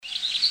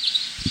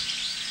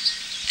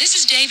This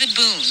is David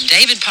Boone.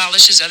 David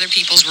polishes other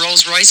people's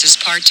Rolls Royces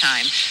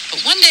part-time,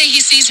 but one day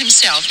he sees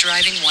himself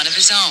driving one of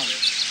his own.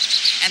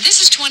 And this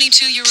is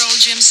 22-year-old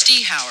Jim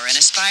Stehauer, an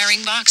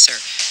aspiring boxer,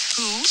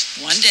 who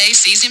one day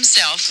sees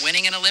himself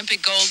winning an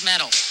Olympic gold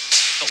medal.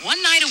 But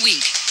one night a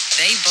week,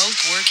 they both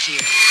work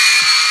here.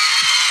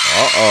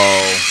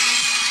 Uh-oh.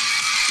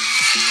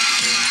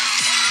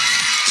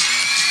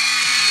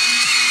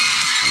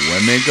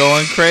 Women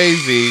going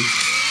crazy.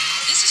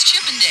 This is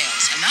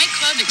Chippendales, a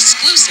nightclub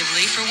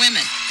exclusively for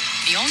women.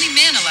 The only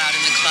men allowed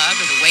in the club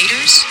are the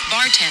waiters,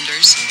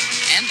 bartenders,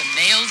 and the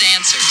male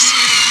dancers.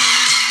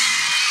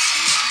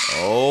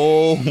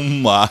 Oh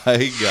my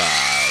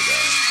God.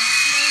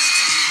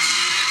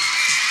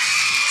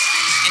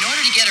 In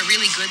order to get a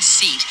really good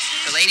seat,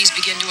 the ladies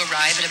begin to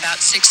arrive at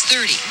about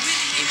 6:30.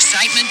 The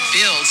excitement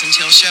builds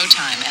until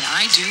showtime, and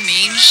I do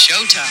mean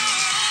showtime.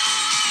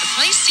 The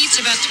place seats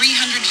about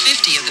 350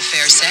 of the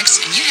fair sex,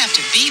 and you have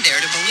to be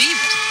there to believe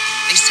it.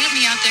 They sent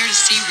me out there to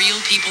see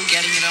real people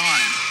getting it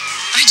on.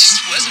 I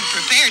just wasn't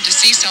prepared to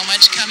see so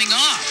much coming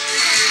off.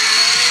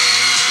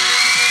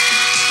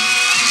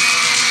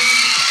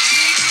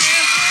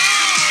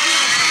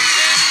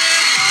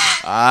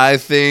 I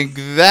think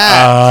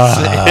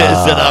that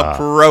is an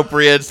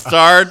appropriate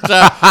start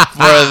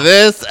for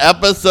this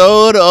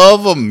episode of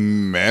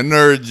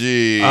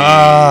Menergy.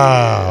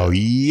 Oh,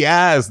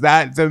 yes.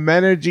 That the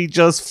Menergy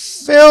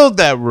just filled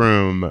that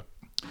room.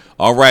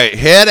 All right,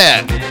 hit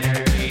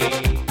it.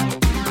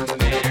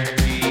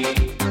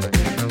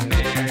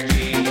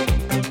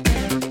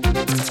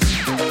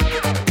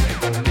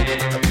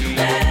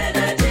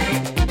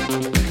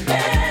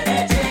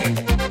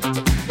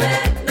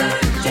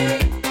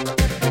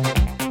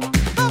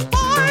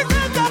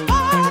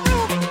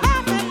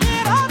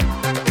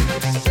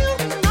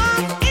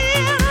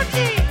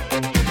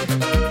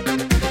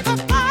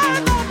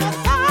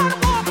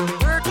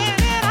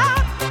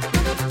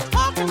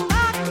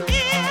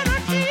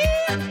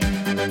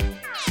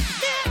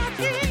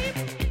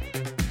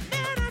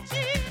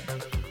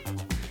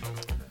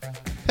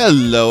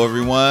 Hello,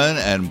 everyone,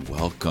 and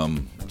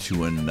welcome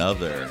to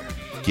another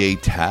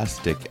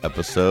gay-tastic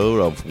episode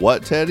of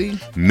what, Teddy?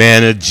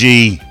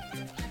 Menergy.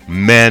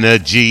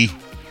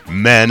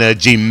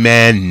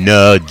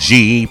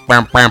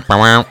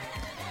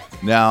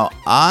 Now,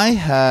 I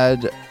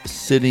had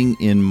sitting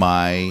in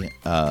my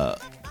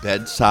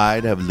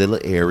bedside, I have a little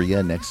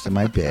area next to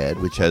my bed,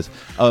 which has,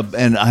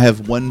 and I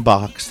have one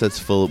box that's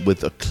full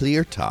with a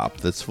clear top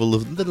that's full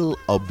of little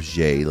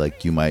objets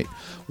like you might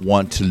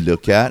want to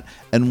look at,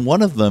 and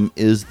one of them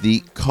is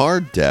the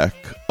card deck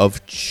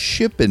of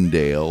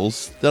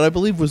Chippendales that I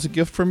believe was a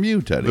gift from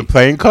you, Teddy. The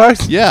playing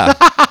cards? Yeah.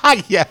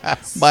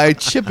 Yes. My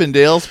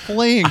Chippendales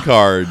playing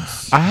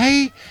cards.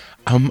 I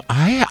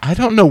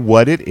don't know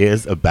what it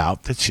is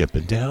about the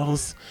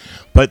Chippendales,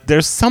 but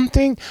there's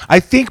something,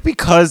 I think,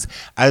 because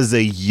as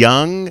a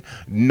young,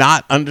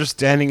 not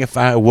understanding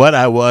what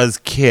I was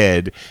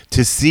kid,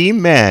 to see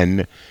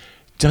men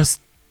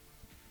just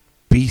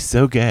be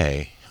so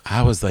gay,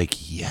 I was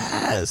like,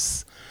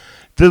 yes.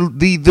 The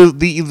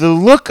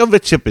look of a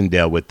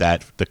Chippendale with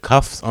that, the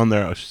cuffs on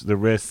the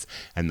wrists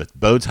and the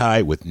bow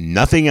tie with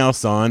nothing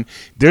else on,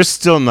 there's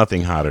still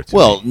nothing hotter to me.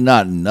 Well,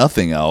 not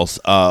nothing else.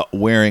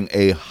 Wearing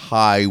a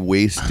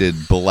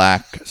high-waisted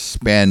black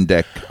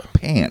spandex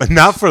pants.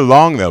 Not for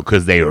long, though,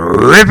 because they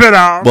rip it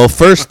off. Well,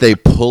 first they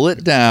pull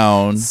it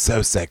down.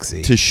 So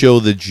sexy. To show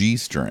the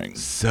G-string.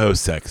 So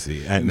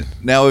sexy. And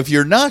now, if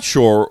you're not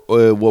sure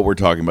what we're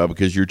talking about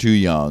because you're too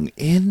young,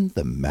 in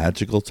the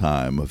magical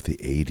time of the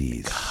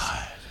 80s,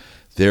 God,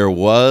 there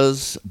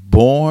was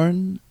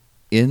Born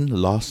in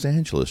Los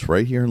Angeles,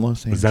 right here in Los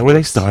Angeles. Is that where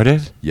they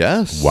started?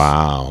 Yes.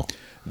 Wow.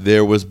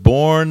 There was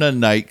Born a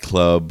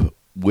nightclub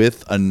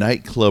with a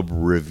nightclub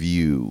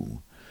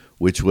review,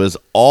 which was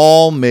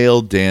all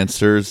male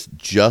dancers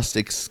just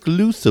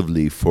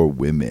exclusively for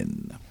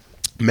women.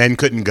 Men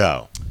couldn't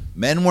go.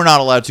 Men were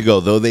not allowed to go,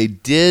 though they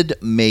did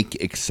make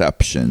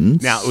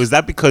exceptions. Now, was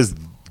that because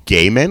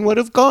gay men would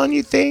have gone,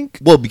 you think?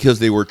 Well, because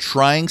they were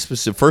trying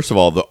First of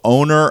all, the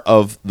owner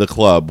of the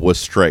club was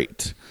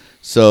straight.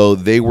 So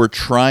they were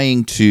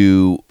trying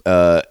to,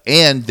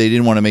 and they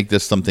didn't want to make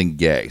this something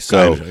gay.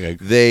 So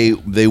they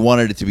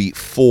wanted it to be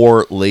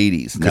for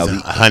ladies. Now,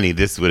 honey,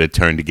 this would have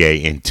turned gay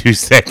in 2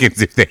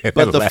 seconds if they had.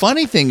 But the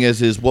funny thing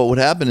is what would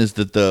happen is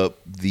that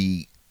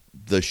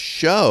the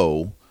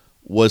show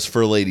was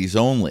for ladies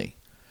only,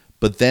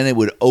 but then it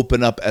would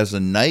open up as a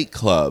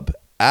nightclub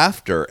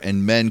after,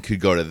 and men could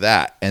go to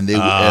that. And they a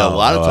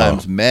lot of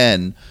times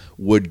men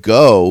would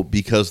go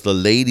because the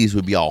ladies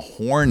would be all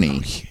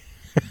horny.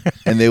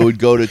 And they would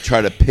go to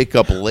try to pick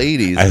up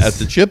ladies at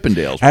the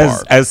Chippendales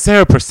bar. As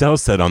Sarah Purcell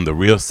said on The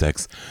Real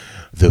Sex,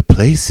 the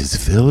place is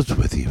filled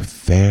with the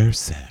fair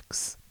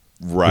sex.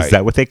 Right. Is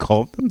that what they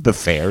called them? The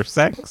fair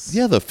sex?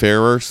 Yeah, the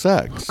fairer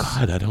sex.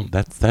 Oh, God,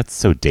 that's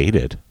so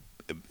dated.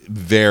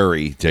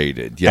 Very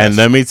dated, yes. And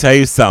let me tell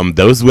you something.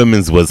 Those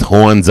women's was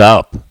horns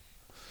up.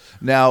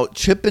 Now,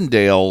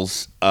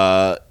 Chippendales,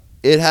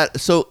 it had a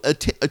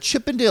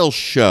Chippendales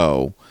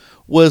show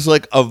was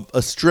like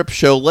a strip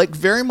show, like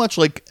very much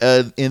like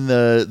in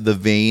the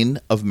vein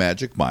of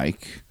Magic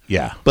Mike.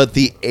 Yeah. But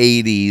the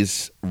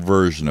 80s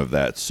version of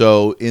that.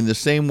 So in the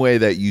same way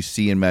that you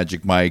see in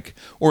Magic Mike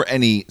or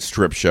any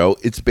strip show,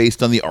 it's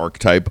based on the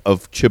archetype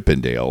of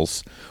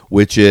Chippendales,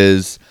 which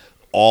is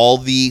all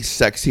the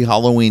sexy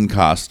Halloween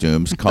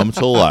costumes come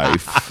to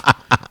life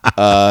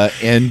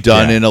and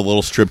done in a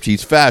little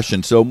striptease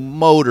fashion. So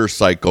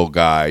motorcycle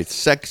guy,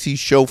 sexy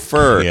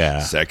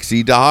chauffeur,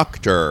 sexy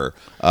doctor.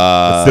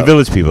 It's the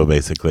village people,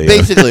 basically.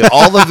 Basically,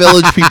 all the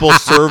village people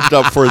served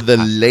up for the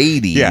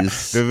ladies. Yeah,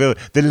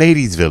 the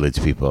ladies'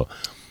 village people.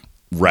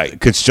 Right.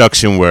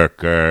 Construction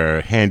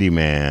worker,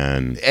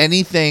 handyman.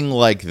 Anything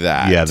like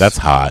that. Yeah, that's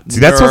hot. See,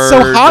 that's what's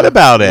so hot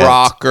about it.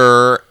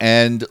 Rocker.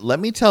 And let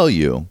me tell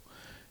you,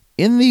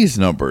 in these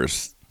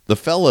numbers, the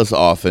fellas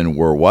often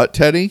were what,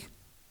 Teddy?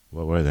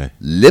 What were they?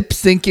 Lip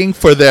syncing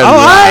for their life.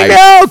 I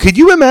know. Could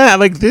you imagine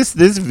like this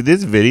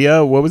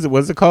video? What was it?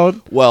 What's it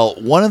called? Well,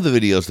 one of the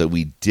videos that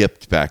we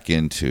dipped back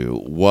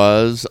into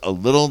was a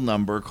little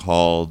number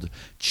called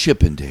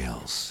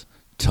Chippendales.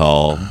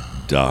 Tall,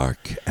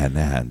 dark, and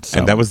handsome.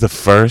 And that was the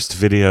first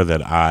video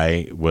that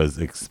I was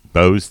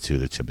exposed to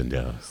the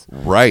Chippendales.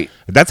 Right.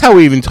 That's how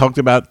we even talked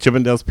about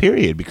Chippendales,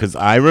 period, because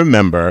I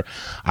remember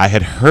I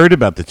had heard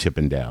about the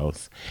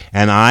Chippendales,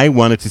 and I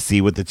wanted to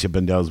see what the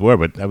Chippendales were,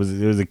 but there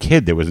was a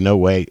kid. There was no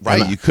way.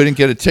 Right. You couldn't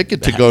get a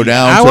ticket to go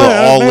down to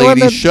an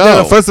all-ladies show.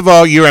 No, first of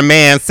all, you're a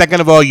man. Second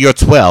of all, you're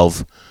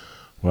 12.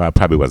 Well, I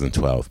probably wasn't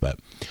 12, but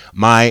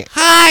Hi,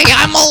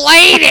 I'm a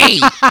lady.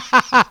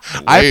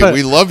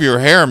 We love your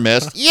hair,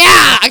 miss. Yeah,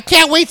 I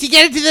can't wait to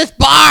get into this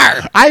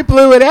bar. I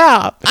blew it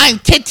out. I'm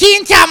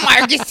Tatinta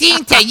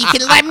Margacinta. You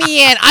can let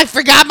me in. I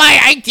forgot my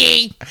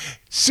ID.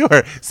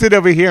 Sure. Sit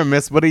over here,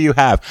 miss. What do you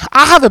have?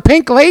 I have a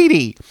pink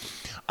lady.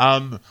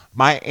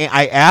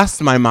 I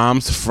asked my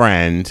mom's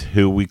friend,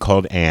 who we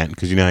called Aunt,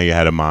 because you know how you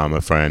had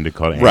a friend who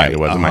called Aunt. Right. It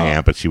wasn't my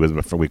aunt,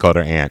 but we called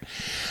her Aunt.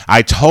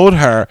 I told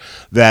her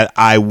that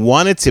I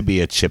wanted to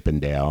be a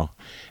Chippendale,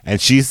 and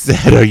she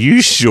said, "Are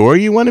you sure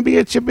you want to be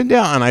a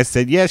Chippendale?" And I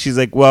said, "Yeah." She's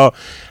like, "Well,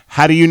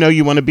 how do you know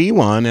you want to be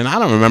one?" And I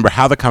don't remember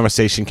how the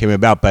conversation came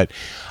about, but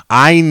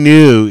I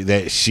knew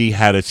that she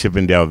had a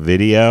Chippendale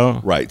video.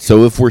 Right.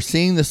 So if we're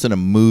seeing this in a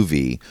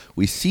movie,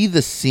 we see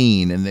the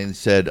scene and then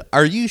said,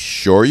 "Are you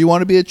sure you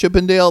want to be a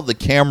Chippendale?" The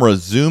camera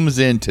zooms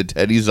into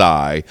Teddy's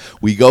eye.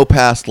 We go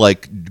past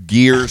like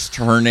gears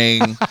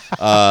turning,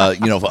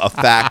 a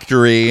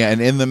factory, and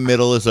in the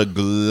middle is a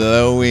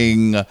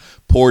glowing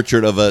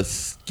portrait of a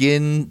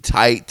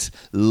skin-tight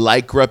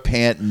lycra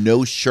pant,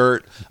 no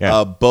shirt,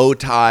 bow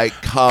tie,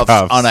 cuffs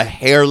on a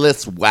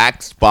hairless,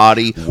 waxed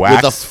body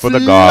Wax with a for the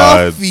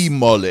gods. fluffy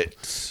mullet.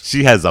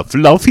 She has a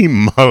fluffy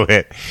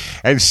mullet.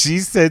 And she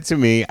said to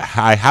me,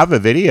 "I have a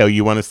video.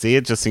 You want to see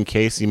it just in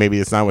case maybe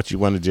it's not what you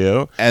want to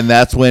do?" And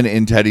that's when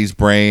in Teddy's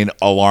brain,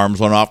 alarms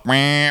went off.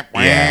 Wham,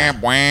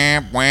 wham,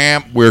 wham,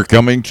 wham. We're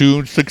coming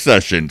to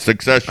Succession.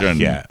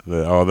 Yeah.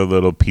 All the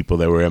little people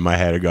that were in my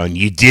head are going,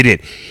 "You did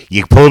it.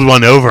 You pulled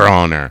one over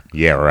on her."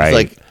 Yeah, right. It's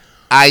like,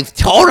 I've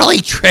totally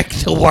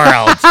tricked the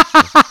world.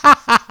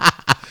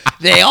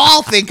 They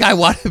all think I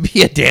want to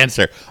be a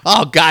dancer.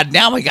 Oh, God,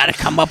 now we got to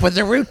come up with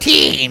a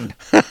routine.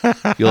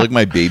 you like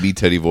my baby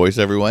Teddy voice,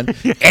 everyone?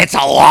 It's a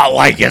lot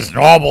like his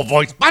normal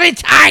voice, but a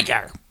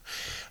tiger.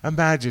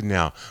 Imagine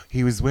now,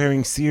 he was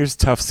wearing Sears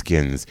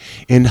Toughskins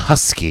in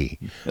husky,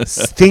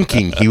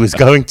 thinking he was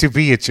going to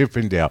be a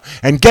Chippendale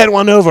and get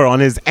one over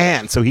on his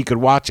aunt so he could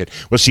watch it.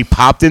 Well, she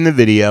popped in the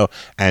video,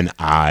 and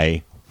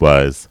I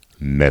was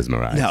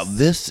mesmerized. Now,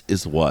 this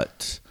is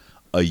what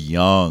a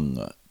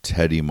young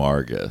Teddy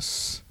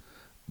Margus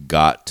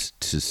got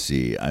to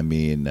see. I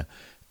mean,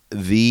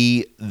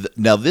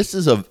 now this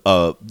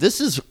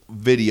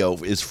video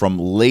is from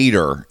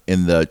later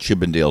in the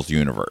Chippendales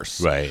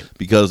universe, right?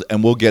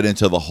 And we'll get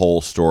into the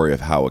whole story of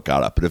how it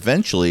got up. But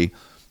eventually,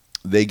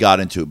 they got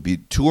into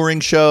touring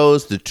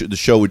shows. The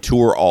show would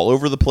tour all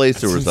over the place.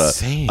 There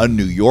was a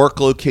New York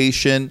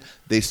location.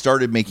 They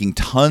started making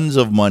tons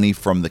of money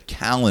from the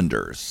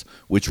calendars,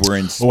 which were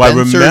in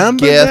Spencer's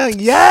Gifts. That.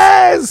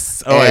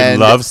 Yes. Oh, I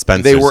love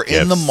Spencer's They were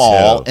Gifts in the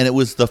mall, too. and it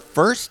was the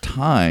first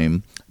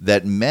time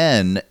that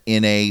men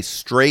in a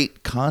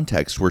straight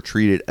context were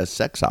treated as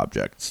sex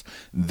objects.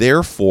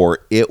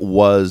 Therefore, it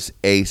was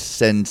a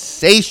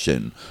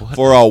sensation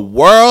for a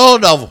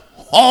world of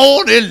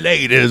horny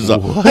ladies who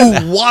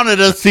wanted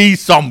to see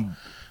some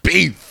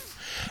beef.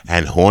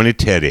 And horny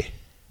Teddy.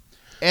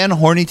 And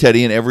horny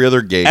Teddy and every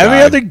other gay guy.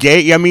 Every other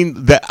gay. I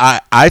mean,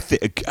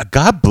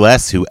 God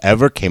bless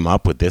whoever came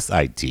up with this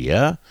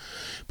idea,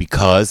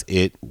 because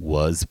it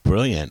was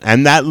brilliant.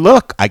 And that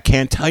look, I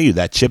can't tell you,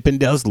 that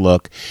Chippendales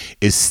look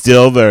is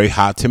still very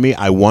hot to me.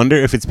 I wonder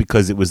if it's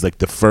because it was like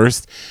the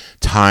first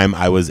time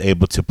I was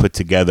able to put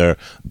together,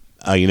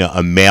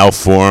 a male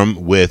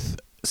form with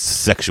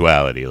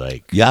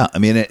sexuality. Yeah, I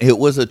mean, it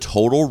was a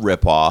total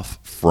ripoff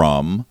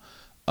from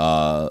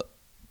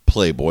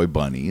Playboy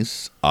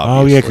bunnies.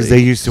 Obviously. Oh yeah, because they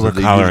used to wear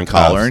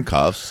collar and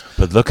cuffs.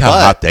 But look how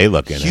hot they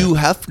look in Hugh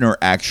Hefner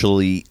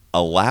actually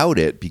allowed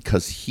it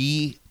because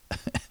he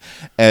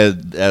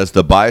as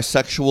the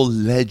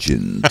bisexual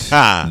legend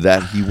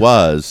that he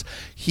was,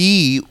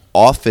 he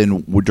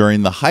often,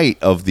 during the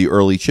height of the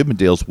early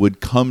Chippendales,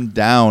 would come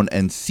down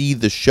and see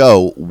the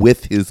show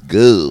with his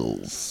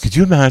girls. Could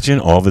you imagine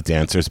all the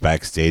dancers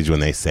backstage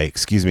when they say,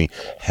 "Excuse me,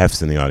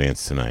 Hef's in the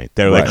audience tonight"?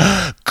 They're like,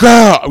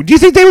 "Girl, do you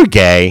think they were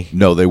gay?"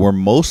 No, they were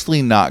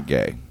mostly not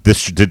gay.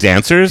 The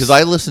dancers? Because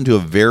I listened to a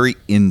very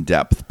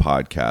in-depth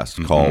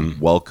podcast called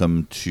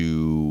 "Welcome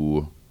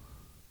to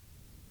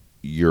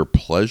Your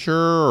Pleasure,"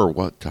 or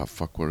what the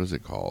fuck? What is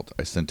it called?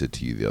 I sent it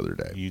to you the other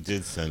day. You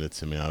did send it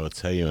to me. I will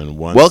tell you in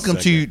one. Welcome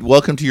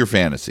second. to Your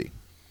Fantasy.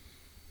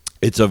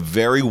 It's a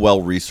very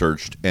well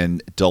researched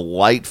and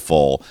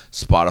delightful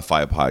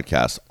Spotify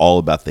podcast all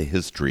about the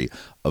history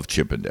of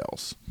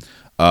Chippendales.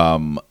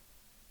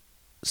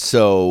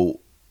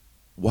 So,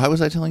 why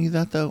was I telling you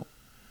that though?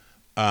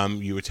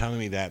 You were telling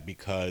me that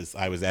because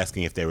I was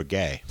asking if they were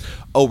gay.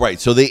 Oh, right.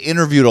 So they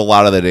interviewed a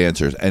lot of the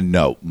dancers, and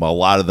no, a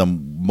lot of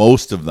them,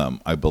 most of them,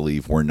 I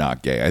believe, were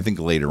not gay. I think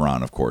later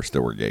on, of course,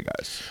 there were gay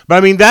guys. But I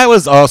mean, that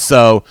was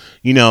also,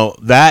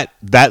 that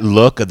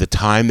look at the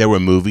time. There were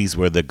movies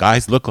where the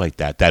guys looked like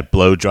that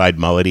blow-dried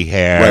mullety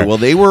hair. Right. Well,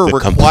 they were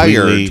required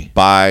completely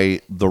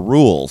by the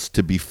rules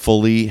to be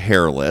fully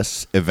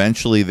hairless.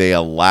 Eventually, they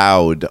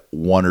allowed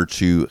one or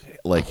two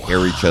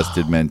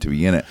hairy-chested men to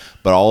be in it,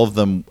 but all of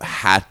them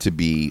had to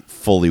be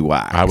fully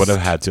waxed. I would have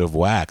had to have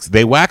waxed.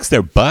 They waxed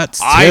their butts,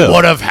 too. I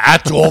would have had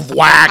to have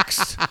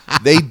waxed.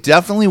 They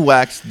definitely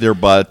waxed their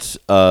butts.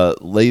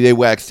 They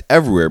waxed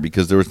everywhere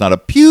because there was not a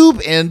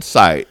pube in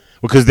sight.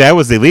 Because that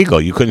was illegal.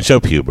 You couldn't show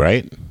pube,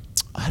 right?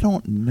 I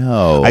don't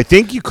know. I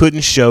think you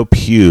couldn't show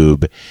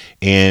pube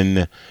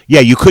in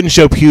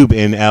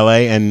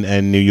L.A.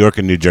 and New York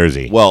and New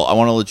Jersey. Well, I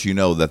want to let you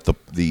know that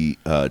the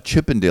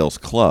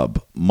Chippendales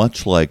Club,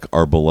 much like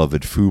our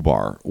beloved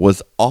FUBAR,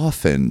 was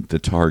often the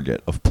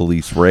target of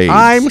police raids.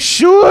 I'm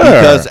sure.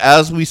 Because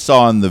as we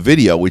saw in the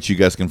video, which you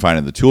guys can find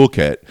in the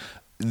toolkit,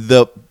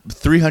 the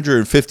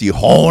 350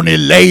 horny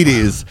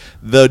ladies,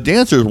 the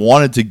dancers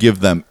wanted to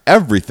give them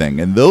everything.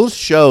 And those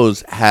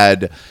shows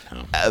had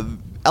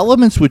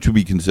elements which would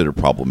be considered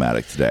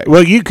problematic today.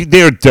 Well,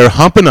 they're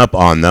humping up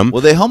on them.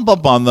 Well, they hump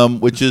up on them,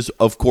 which is,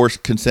 of course,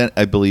 consent,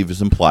 I believe,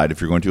 is implied if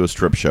you're going to a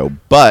strip show.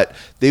 But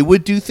they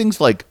would do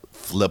things like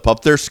flip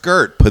up their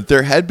skirt, put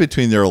their head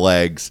between their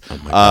legs,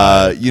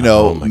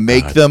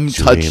 make them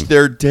touch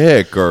their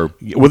dick. Or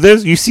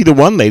you see the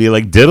one lady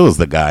diddles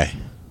the guy.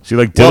 She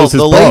diddles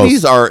his balls.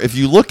 Ladies are, if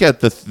you look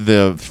at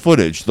the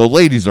footage, the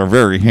ladies are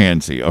very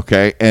handsy,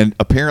 okay? And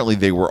apparently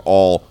they were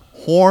all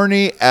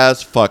horny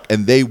as fuck,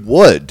 and they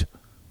would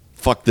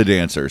fuck the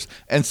dancers.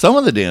 And some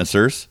of the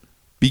dancers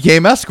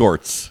became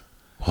escorts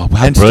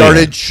and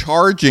started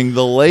charging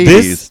the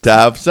ladies to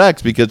have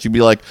sex because you'd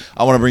be like,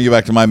 I want to bring you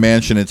back to my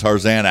mansion in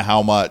Tarzana.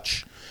 How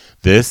much?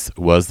 This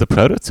was the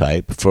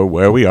prototype for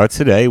where we are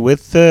today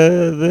with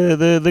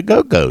the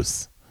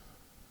Go-Go's.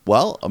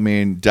 Well, I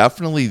mean,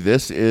 definitely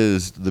this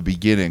is the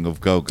beginning of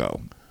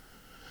Go-Go.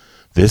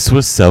 This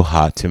was so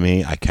hot to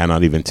me. I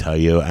cannot even tell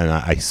you. And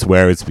I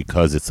swear it's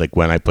because it's like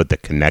when I put the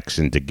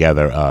connection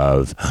together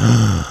of...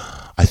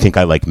 I think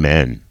I like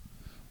men.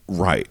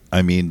 Right.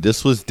 I mean,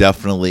 this was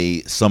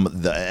definitely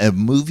a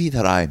movie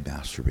that I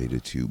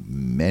masturbated to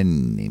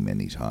many,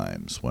 many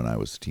times when I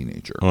was a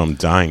teenager. Oh, I'm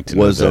dying to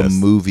know was this. A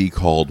movie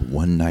called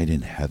One Night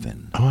in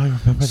Heaven. Oh, I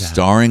remember that.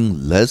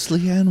 Starring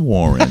Leslie Ann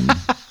Warren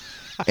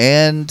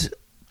and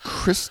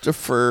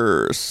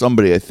Christopher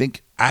somebody, I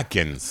think.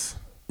 Atkins.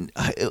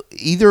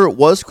 Either it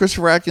was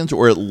Christopher Atkins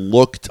or it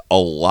looked a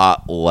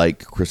lot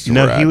like Christopher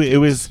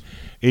Atkins.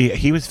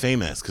 He was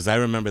famous because I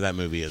remember that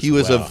movie as well. He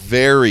was a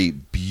very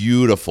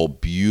beautiful,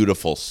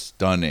 beautiful,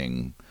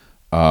 stunning,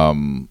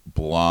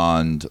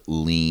 blonde,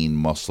 lean,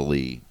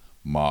 muscly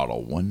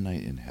model. One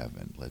Night in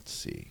Heaven. Let's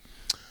see.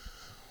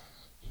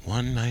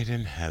 One Night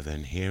in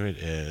Heaven. Here it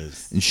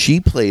is. And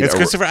she played... It's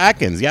Christopher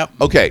Atkins, yep.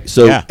 Okay,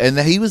 so... Yeah. And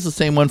he was the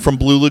same one from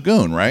Blue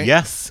Lagoon, right?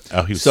 Yes.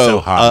 Oh, he was so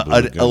hot.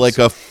 Like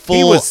a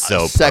full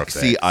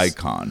sexy perfect.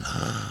 icon.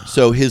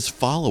 So his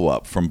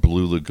follow-up from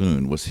Blue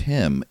Lagoon was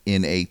him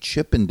in a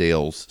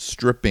Chippendales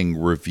stripping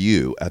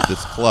review at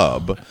this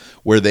club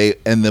where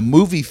and the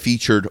movie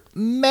featured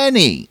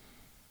many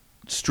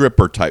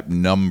stripper type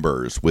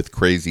numbers with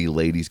crazy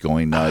ladies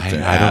going nuts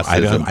and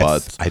asses and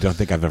butts. I don't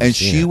think I've ever seen it. And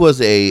she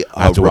was a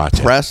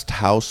repressed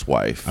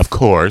housewife. Of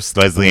course,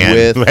 Leslie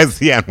Ann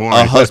Warren.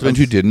 A husband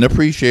who didn't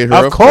appreciate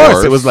her. Of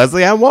course, it was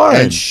Leslie Ann Warren.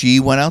 And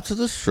she went out to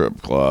the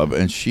strip club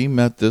and she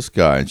met this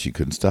guy and she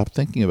couldn't stop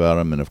thinking about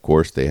him. And of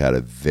course, they had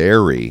a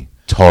very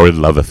torrid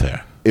love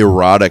affair,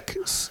 erotic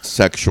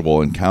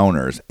sexual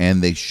encounters,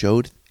 and they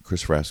showed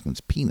Christopher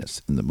Atkins'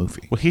 penis in the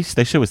movie. Well, you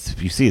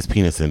see his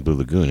penis in Blue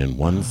Lagoon in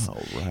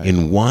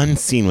one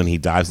scene when he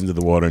dives into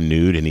the water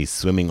nude and he's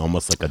swimming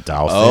almost like a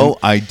dolphin. Oh,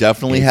 I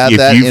definitely had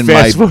that in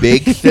my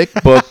big thick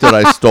book that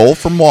I stole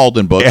from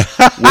Walden Books,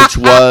 which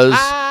was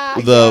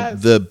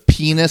the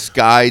penis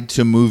guide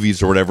to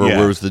movies or whatever, Yeah.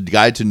 where it was the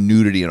guide to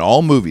nudity in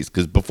all movies.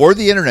 Because before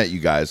the internet, you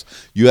guys,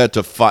 you had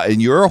to find,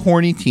 and you're a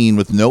horny teen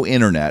with no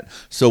internet.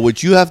 So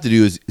what you have to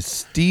do is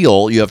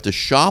steal. You have to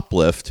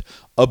shoplift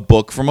a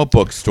book from a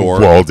bookstore,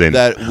 Walden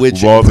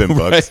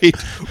books. right,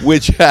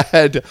 which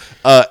had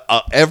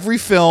every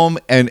film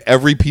and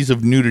every piece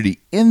of nudity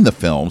in the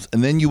films,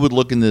 and then you would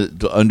look in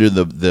under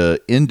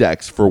the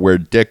index for where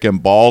dick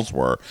and balls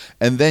were,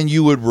 and then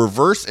you would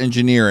reverse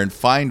engineer and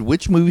find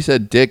which movies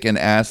had dick and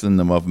ass in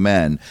them of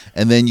men,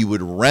 and then you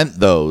would rent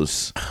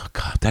those. Oh,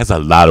 God, that's a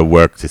lot of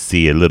work to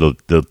see a little.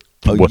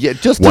 Yeah,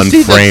 just to one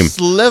see frame. the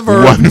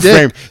sliver One of dick.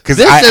 frame. 'Cause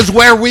This is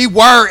where we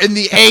were in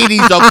the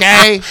 80s,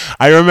 okay?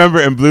 I remember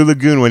in Blue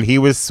Lagoon when he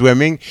was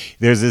swimming,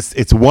 there's this,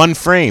 it's one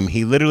frame.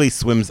 He literally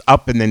swims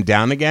up and then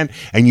down again,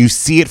 and you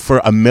see it for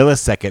a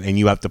millisecond, and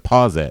you have to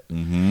pause it.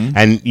 Mm-hmm.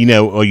 And,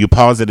 or you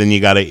pause it, and you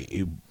got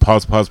to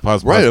pause.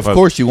 Right, of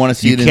course, you want to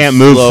see you it in can't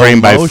move slow frame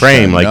by motion,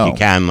 frame like no. you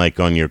can like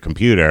on your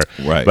computer.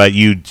 Right. But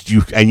you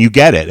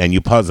get it, and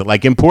you pause it.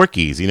 Like in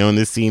Porky's, in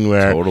this scene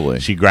where Totally.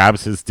 she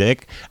grabs his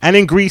dick. And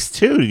in Grease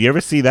 2, did you ever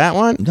see that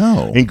one?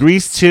 No. In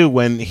Grease 2,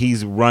 when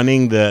he's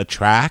running the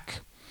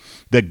track,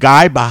 the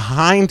guy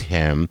behind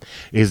him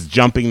is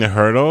jumping the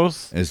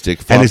hurdles, And his dick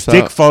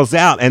dick out. falls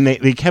out, and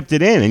they kept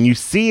it in. And you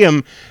see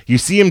him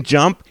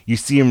jump, you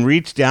see him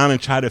reach down and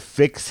try to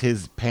fix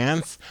his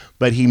pants,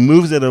 but he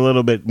moves it a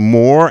little bit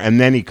more, and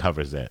then he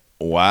covers it.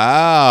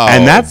 Wow.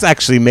 And that's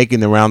actually making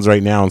the rounds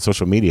right now on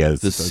social media.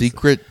 the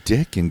secret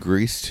dick in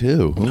Grease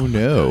too. Who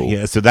knew?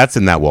 Yeah, so that's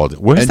in that Walden.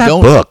 Where's And that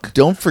book?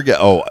 Don't forget.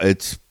 Oh,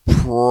 it's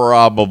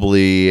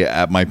probably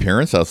at my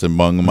parents' house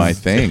among my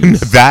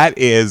things. That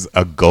is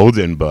a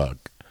golden book.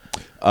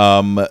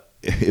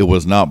 It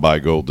was not by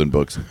Golden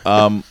Books.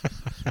 And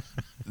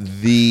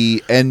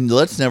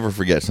let's never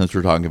forget, since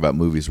we're talking about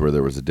movies where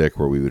there was a dick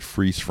where we would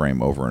freeze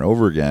frame over and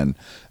over again,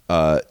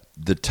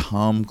 the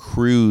Tom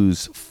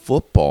Cruise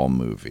football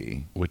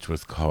movie, Which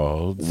was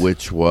called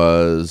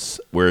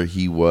where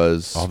he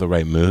was All the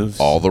Right Moves.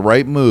 All the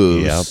Right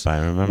Moves. Yep, I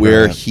remember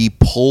where that. he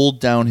pulled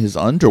down his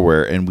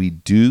underwear and we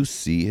do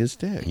see his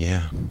dick.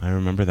 Yeah, I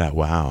remember that.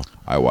 Wow.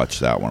 I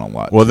watched that one a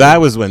lot. Well, that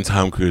was when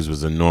Tom Cruise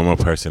was a normal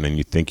person and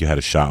you'd think you had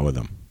a shot with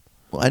him.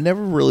 Well, I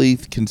never really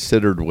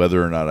considered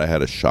whether or not I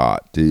had a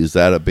shot. Is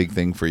that a big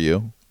thing for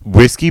you?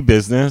 Risky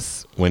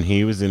Business, when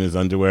he was in his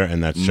underwear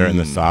and that shirt and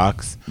the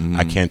socks,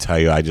 I can't tell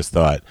you. I just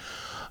thought,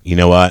 you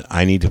know what?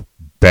 I need to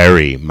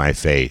bury my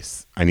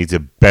face. I need to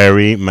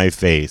bury my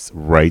face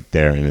right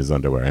there in his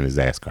underwear and his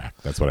ass crack.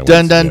 That's what I want to do.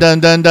 Dun dun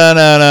dun dun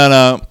dun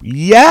dun.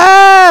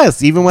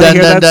 Yes! Even when I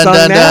hear that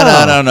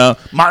song now.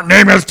 My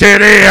name is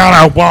Teddy and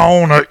I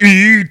wanna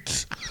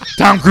eat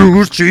Tom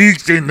Cruise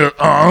cheeks in the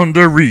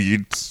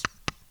undereats.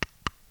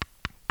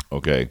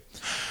 Okay.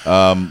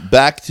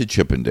 Back to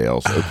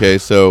Chippendales. Okay,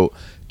 so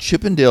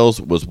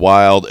Chippendales was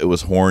wild, it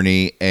was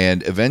horny,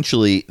 and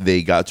eventually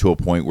they got to a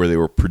point where they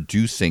were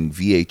producing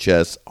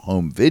VHS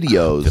home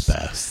videos The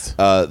best.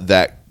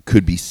 that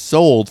could be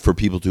sold for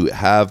people to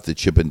have the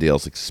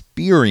Chippendales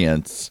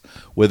experience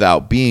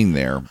without being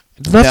there.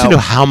 I'd love to know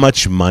how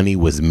much money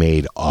was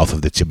made off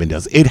of the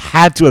Chippendales. It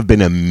had to have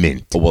been a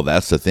mint. Well,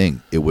 that's the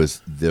thing. It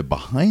was the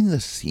behind the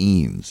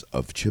scenes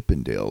of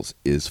Chippendales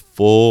is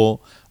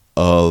full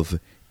of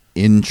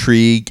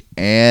intrigue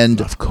and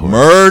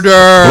murder.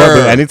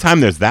 Well, but anytime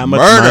there's that much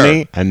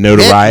money and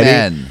notoriety,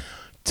 Hitmen.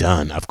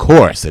 done. Of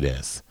course it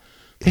is.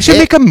 They should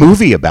Hit- make a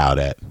movie about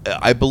it.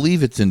 I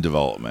believe it's in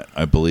development.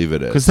 I believe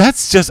it is.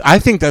 Because I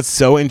think that's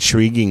so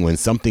intriguing when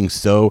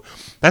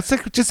that's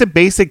like just a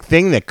basic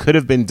thing that could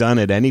have been done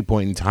at any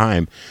point in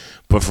time.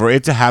 But for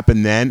it to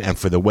happen then and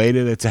for the way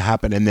that it to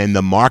happen and then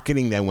the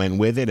marketing that went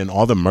with it and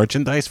all the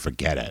merchandise,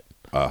 forget it.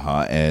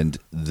 And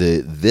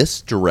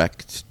this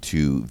direct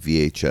to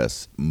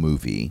VHS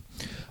movie,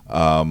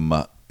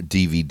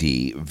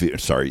 DVD.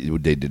 Sorry,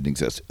 they didn't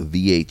exist.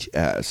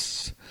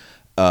 VHS.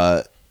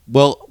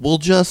 Well, we'll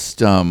just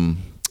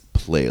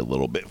play a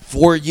little bit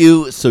for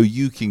you so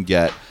you can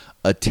get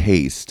a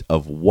taste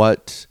of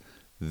what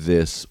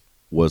this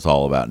was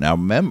all about. Now,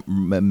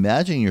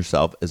 imagine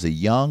yourself as a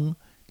young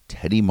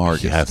Teddy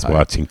Marcus. Yes, type,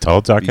 watching Tall,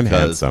 Dark, and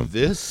because Handsome.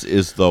 this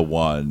is the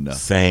one.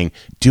 Saying,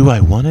 do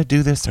I want to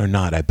do this or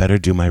not? I better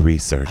do my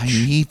research. I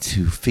need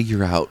to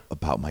figure out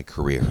about my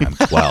career. I'm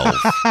 12.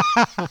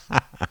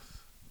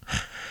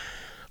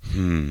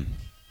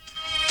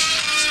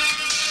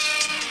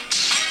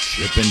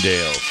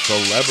 Chippendale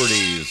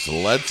celebrities,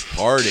 let's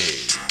party.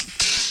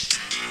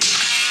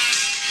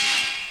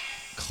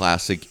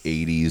 Classic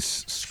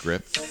 80s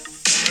script.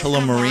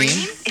 Hello, Maureen.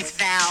 It's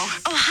Val.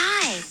 Oh,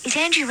 hi. Is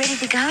Andrew ready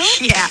to go?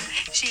 Yeah,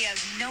 she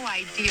has no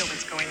idea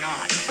what's going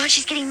on. Well,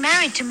 she's getting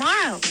married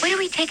tomorrow. Where do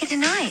we take her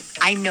tonight?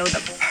 I know the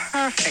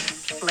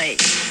perfect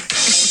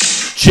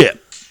place.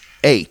 Chip.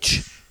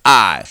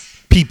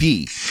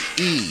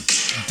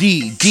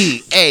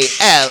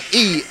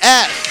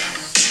 H-I-P-P-E-D-D-A-L-E-S.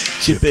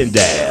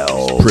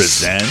 Chippendale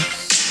Presents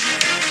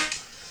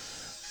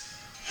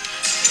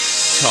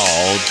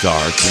Tall,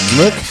 Dark, and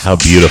Look how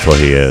beautiful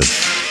he is.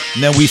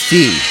 And then we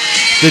see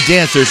The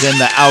dancer's in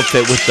the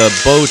outfit with the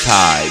bow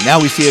tie.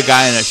 Now we see a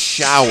guy in a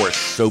shower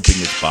soaping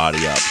his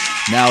body up.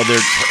 Now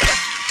they're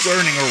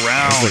turning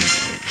around.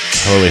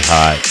 Totally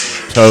hot.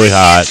 Totally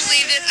hot.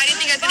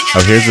 Oh,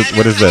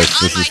 what is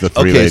this? This is the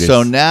three ladies. Okay,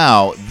 so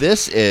now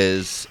this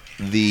is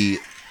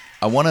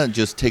I want to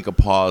just take a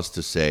pause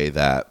to say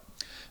that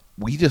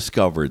we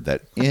discovered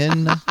that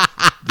in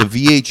the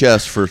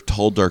VHS for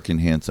Tall, Dark, and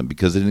Handsome,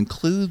 because it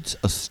includes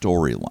a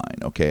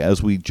storyline, okay,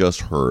 as we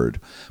just heard,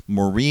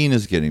 Maureen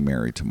is getting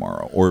married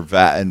tomorrow,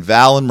 and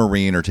Val and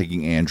Maureen are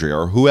taking Andrea,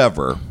 or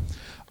whoever,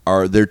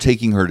 they're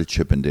taking her to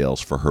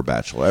Chippendales for her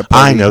bachelorette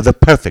party. I know the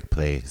perfect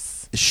place.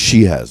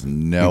 She has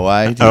no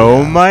idea.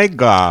 Oh my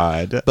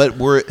God. But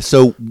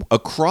so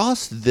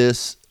across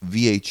this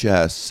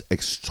VHS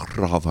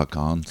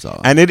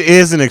extravaganza. And it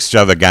is an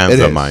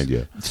extravaganza, mind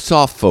you.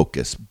 Soft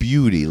focus,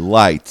 beauty,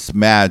 lights,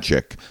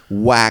 magic,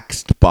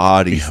 waxed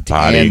bodies,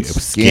 tanned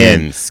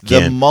skin.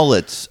 The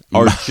mullets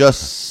are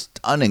just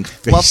stunning.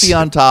 Fluffy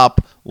on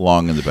top,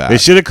 long in the back. They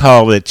should have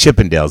called it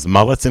Chippendales,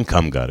 mullets and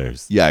cum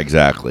gutters. Yeah,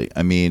 exactly.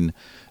 I mean,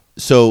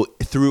 so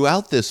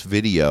throughout this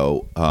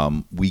video,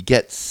 we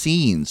get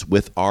scenes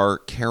with our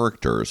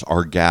characters,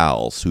 our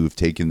gals who have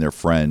taken their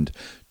friend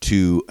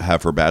to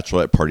have her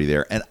bachelorette party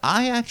there. And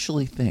I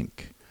actually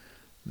think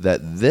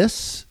that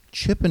this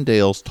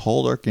Chippendales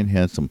Tall, Dark, and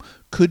Handsome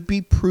could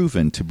be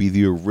proven to be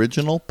the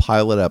original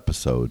pilot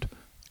episode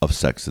of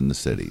Sex and the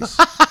Cities.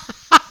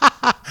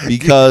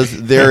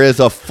 Because there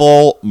is a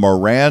full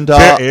Miranda,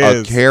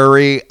 a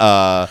Carrie,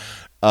 Samantha.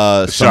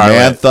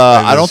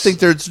 I don't think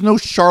there's no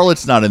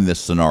Charlotte's not in this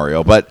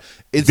scenario, but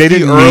it's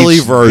the early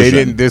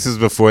version. This is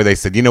before they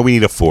said, we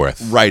need a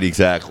fourth. Right,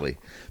 exactly.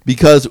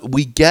 Because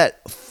we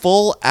get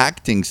full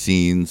acting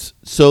scenes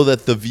so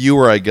that the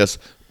viewer, I guess,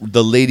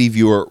 the lady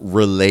viewer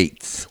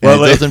relates.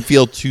 And it doesn't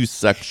feel too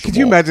sexual. Could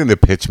you imagine the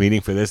pitch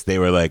meeting for this? They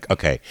were like,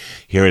 okay,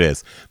 here it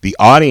is. The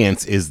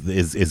audience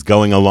is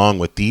going along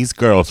with these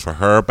girls for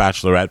her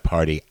bachelorette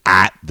party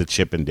at the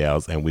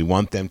Chippendales, and we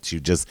want them to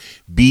just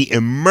be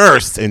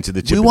immersed into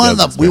the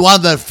Chippendales. We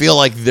want them to feel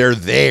like they're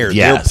there.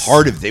 Yes. They're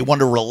part of it. They want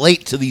to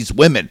relate to these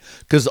women.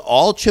 Because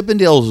all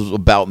Chippendales is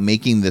about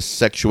making this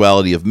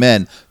sexuality of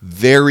men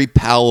very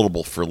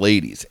palatable for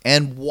ladies.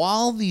 And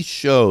while these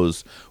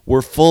shows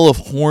were full of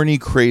horny,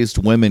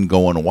 crazed women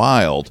going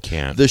wild,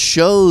 the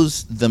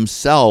shows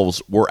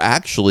themselves were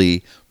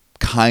actually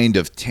kind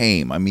of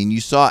tame. I mean,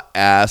 you saw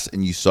ass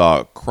and you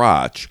saw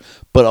crotch,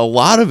 but a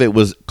lot of it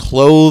was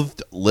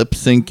clothed, lip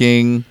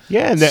syncing,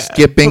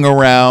 skipping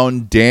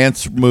around,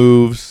 dance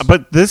moves.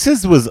 But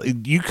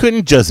you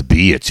couldn't just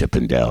be a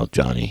Chippendale,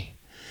 Johnny.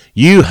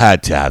 You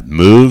had to have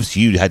moves.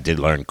 You had to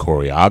learn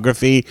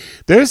choreography.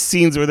 There's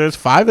scenes where there's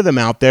 5 of them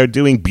out there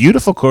doing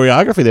beautiful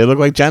choreography. They look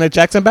like Janet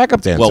Jackson backup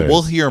dancers. Well,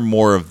 we'll hear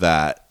more of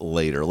that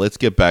later. Let's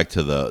get back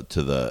to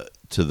the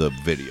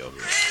video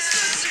here.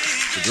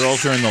 The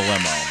girls are in the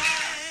limo.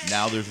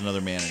 Now there's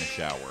another man in a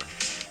shower.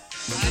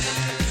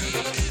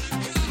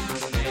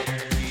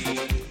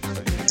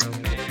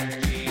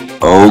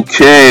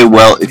 Okay,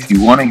 well, if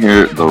you want to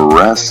hear the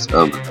rest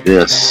of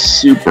this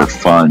super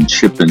fun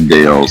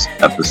Chippendales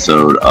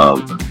episode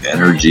of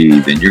Energy,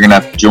 then you're going to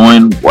have to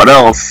join, what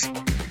else?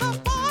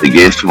 The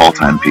Gayest of All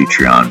Time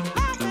Patreon.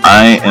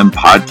 I am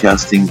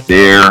podcasting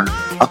there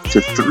up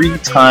to 3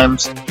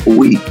 times a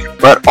week,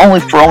 but only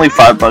for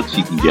 $5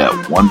 you can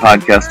get 1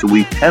 podcast a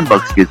week.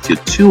 $10 gets you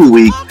 2 a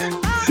week.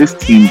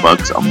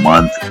 $15 a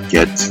month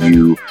gets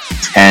you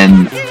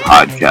 10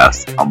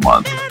 podcasts a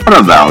month. What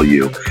a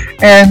value.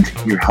 And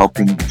you're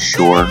helping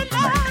ensure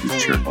my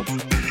future.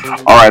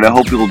 Alright, I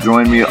hope you'll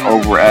join me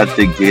over at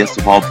the Gayest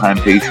of All Time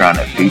Patreon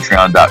at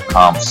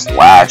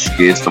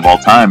patreon.com/Gayest of All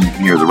Time. You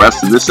can hear the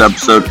rest of this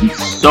episode and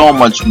so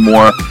much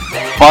more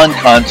fun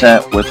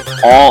content with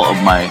all of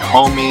my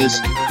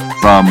homies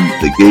from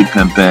the Gay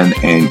Pimpin'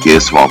 and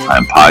Gayest of All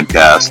Time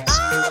podcasts.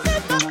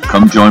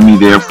 Come join me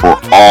there for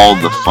all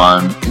the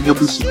fun, and you'll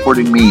be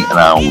supporting me, and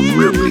I'll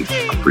really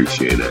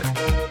appreciate it.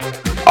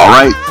 All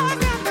right.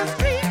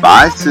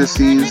 Bye,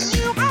 sissies.